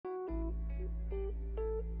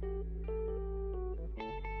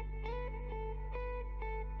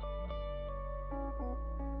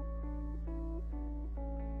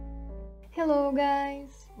Hello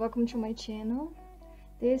guys, welcome to my channel.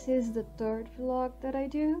 This is the third vlog that I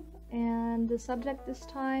do, and the subject this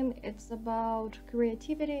time it's about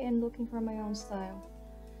creativity and looking for my own style.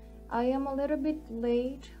 I am a little bit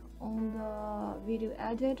late on the video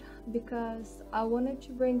edit because I wanted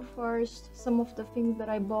to bring first some of the things that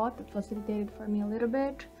I bought that facilitated for me a little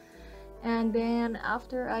bit, and then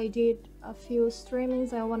after I did a few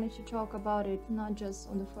streamings I wanted to talk about it, not just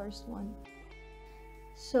on the first one.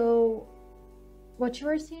 So what you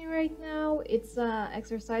are seeing right now, it's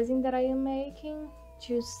exercising that I am making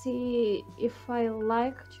to see if I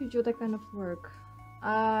like to do that kind of work.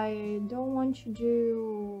 I don't want to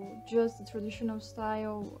do just the traditional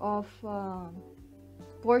style of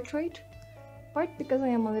portrait, part because I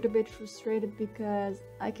am a little bit frustrated because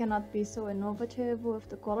I cannot be so innovative with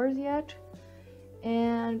the colors yet,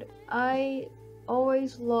 and I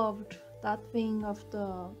always loved that thing of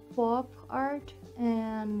the pop art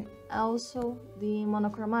and also the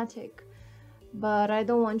monochromatic, but I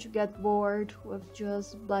don't want to get bored with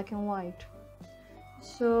just black and white.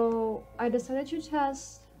 So I decided to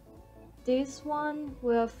test this one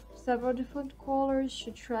with several different colors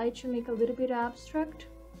to try to make a little bit abstract.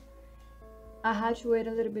 I had to wait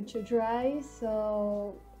a little bit to dry,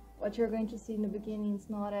 so what you're going to see in the beginning is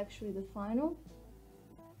not actually the final.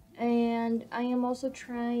 And I am also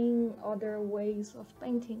trying other ways of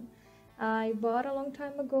painting. I bought a long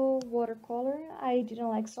time ago watercolor. I didn't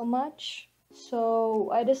like so much,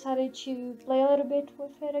 so I decided to play a little bit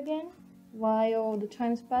with it again. While the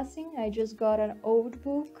time's passing, I just got an old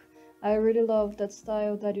book. I really love that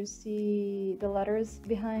style that you see the letters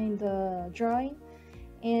behind the drawing,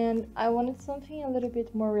 and I wanted something a little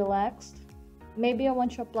bit more relaxed. Maybe I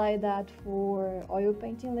want to apply that for oil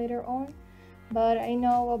painting later on. But I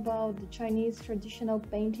know about the Chinese traditional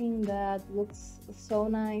painting that looks so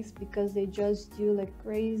nice because they just do like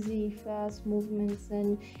crazy fast movements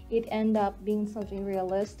and it ends up being something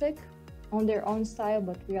realistic on their own style,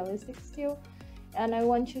 but realistic still. And I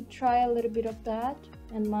want to try a little bit of that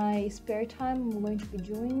in my spare time. I'm going to be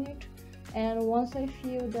doing it, and once I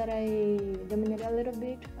feel that I dominate a little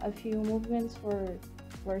bit, a few movements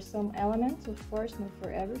for some elements, of course not for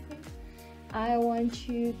everything, I want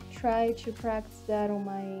to try to practice that on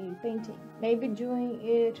my painting. Maybe doing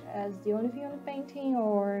it as the only thing on the painting,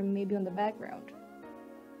 or maybe on the background.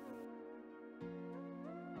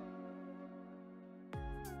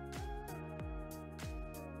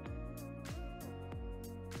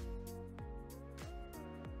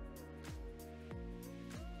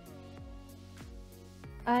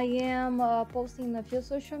 I am posting a few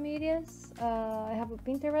social medias. I have a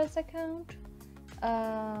Pinterest account,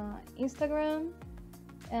 Instagram,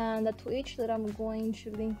 and a Twitch that I'm going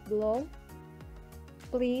to link below.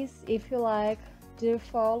 Please, if you like, do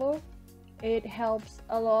follow. It helps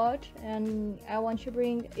a lot, and I want to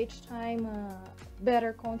bring each time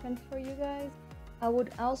better content for you guys. I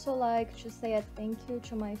would also like to say a thank you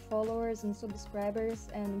to my followers and subscribers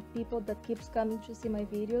and people that keeps coming to see my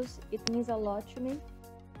videos. It means a lot to me.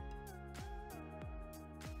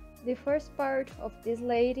 The first part of this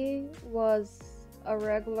lady was a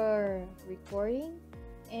regular recording,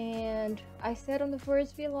 and I said on the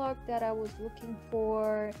first vlog that I was looking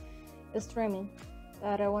for a streaming,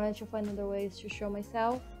 that I wanted to find other ways to show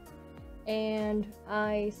myself, and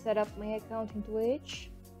I set up my account in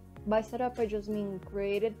Twitch. By set up I just mean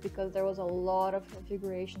created, because there was a lot of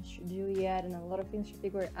configurations to do yet and a lot of things to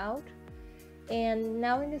figure out. And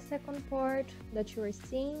now in the second part that you are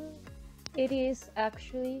seeing, it is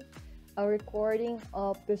actually a recording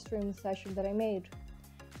of the streaming session that I made.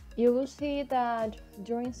 You will see that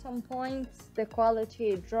during some points the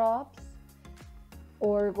quality drops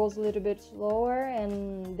or goes a little bit slower,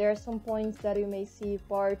 and there are some points that you may see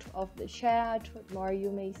part of the chat, or you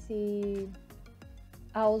may see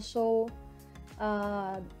also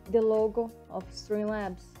the logo of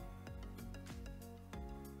Streamlabs.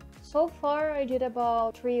 So far I did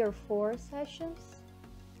about 3 or 4 sessions.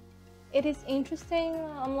 It is interesting.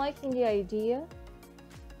 I'm liking the idea.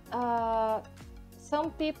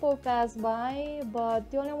 Some people pass by,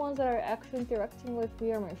 but the only ones that are actually interacting with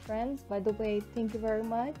me are my friends. By the way, thank you very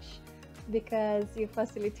much, because you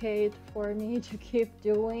facilitate for me to keep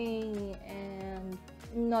doing and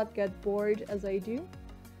not get bored as I do.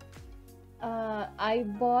 I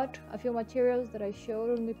bought a few materials that I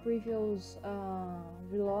showed on the previous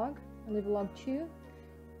vlog, on the vlog 2,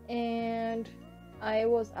 and I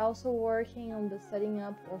was also working on the setting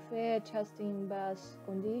up of it, testing best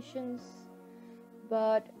conditions,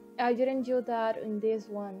 but I didn't do that in this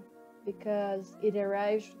one because it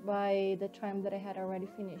arrived by the time that I had already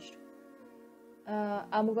finished.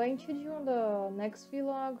 I'm going to do on the next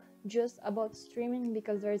vlog just about streaming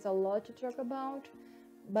because there's a lot to talk about.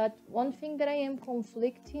 But one thing that I am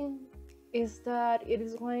conflicting is that it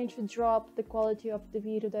is going to drop the quality of the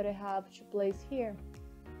video that I have to place here.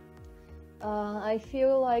 I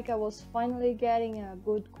feel like I was finally getting a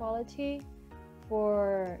good quality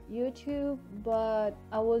for YouTube, but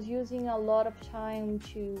I was using a lot of time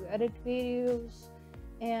to edit videos,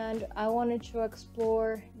 and I wanted to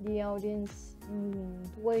explore the audience in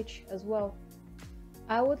Twitch as well.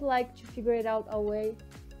 I would like to figure it out a way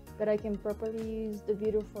that I can properly use the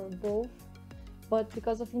video for both, but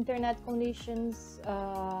because of internet conditions,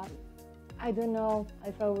 I don't know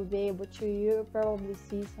if I will be able to. You probably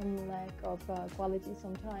see some lack of quality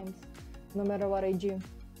sometimes, no matter what I do.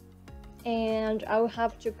 And I will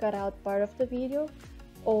have to cut out part of the video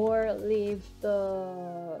or leave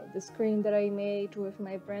the screen that I made with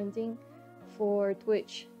my branding for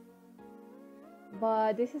Twitch.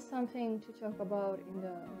 But this is something to talk about in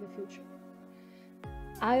the future.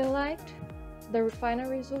 I liked the final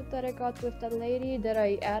result that I got with that lady, that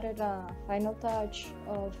I added a final touch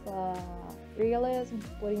of realism,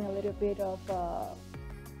 putting a little bit of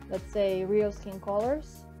let's say real skin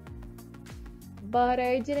colors, but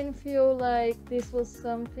I didn't feel like this was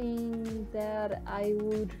something that I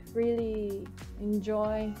would really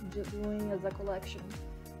enjoy doing as a collection.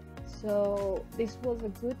 So this was a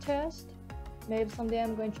good test. Maybe someday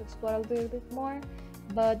I'm going to explore a little bit more,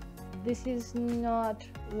 but this is not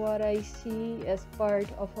what I see as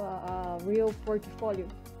part of a real portfolio.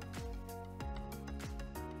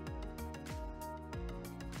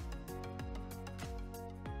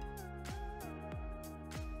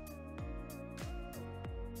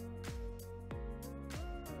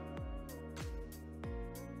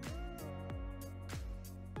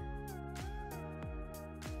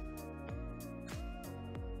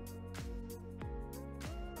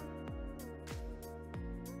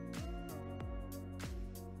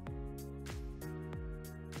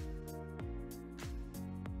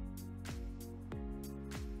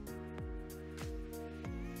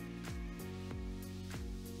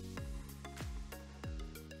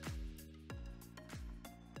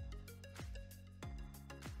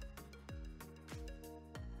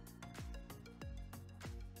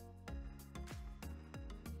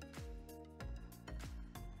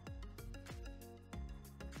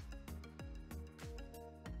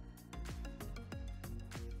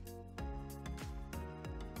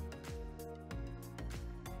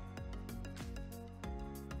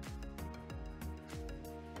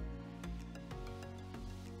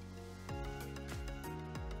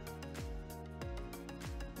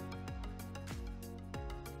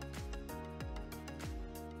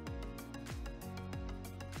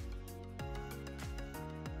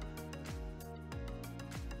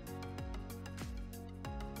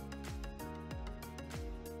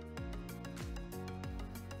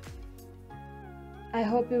 I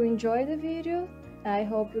hope you enjoyed the video. I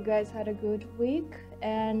hope you guys had a good week,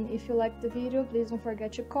 and if you liked the video, please don't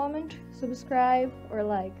forget to comment, subscribe, or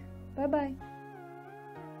like. Bye bye.